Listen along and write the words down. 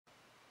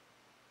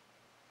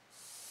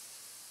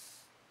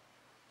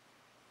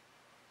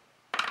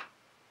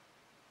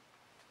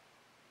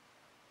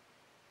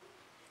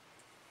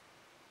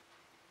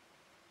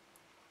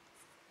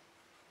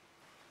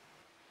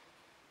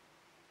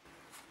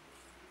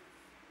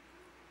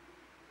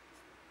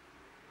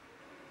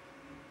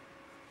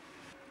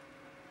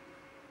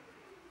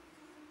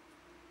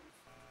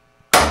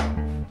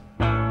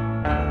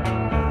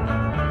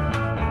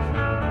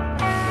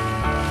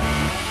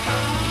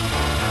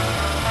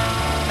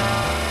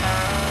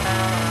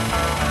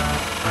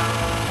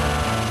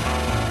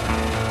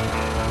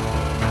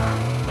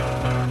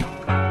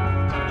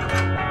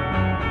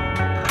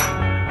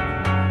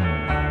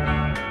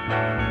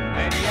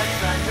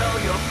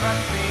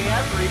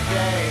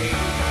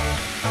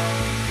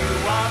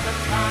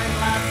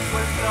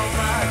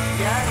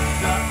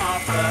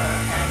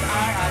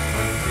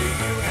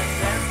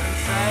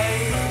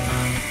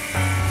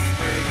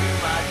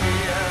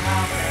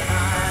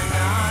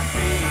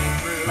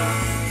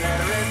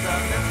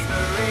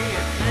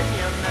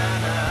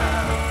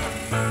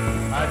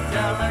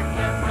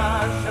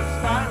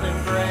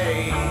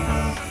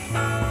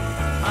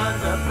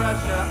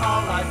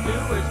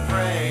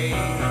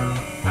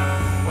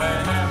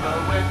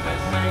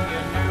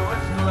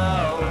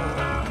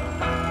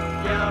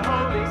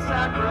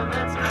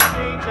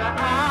you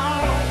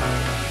out.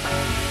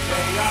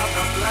 They are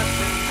the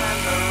blessings and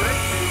the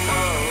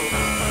rituals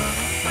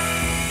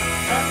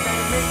that they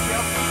make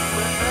you feel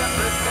with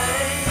every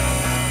day.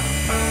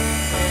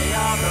 They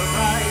are the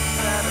rights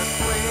that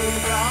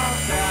assuage your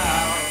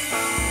doubt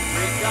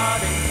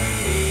regarding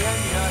beauty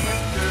and your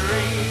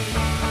history.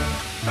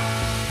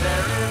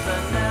 There is a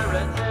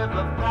narrative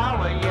of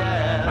power,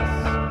 yes.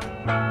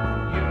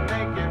 You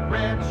make it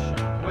rich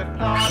with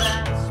thought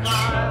and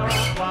smile,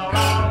 while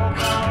all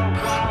the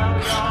while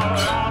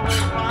you're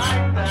always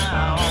right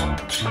down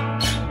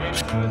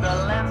into the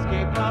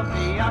landscape of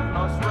the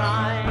utmost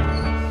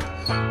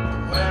rhymes,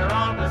 where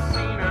all the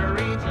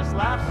scenery just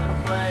laughs and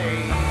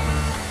plays.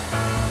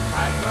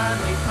 I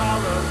gladly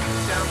follow you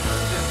down to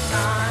this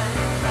time.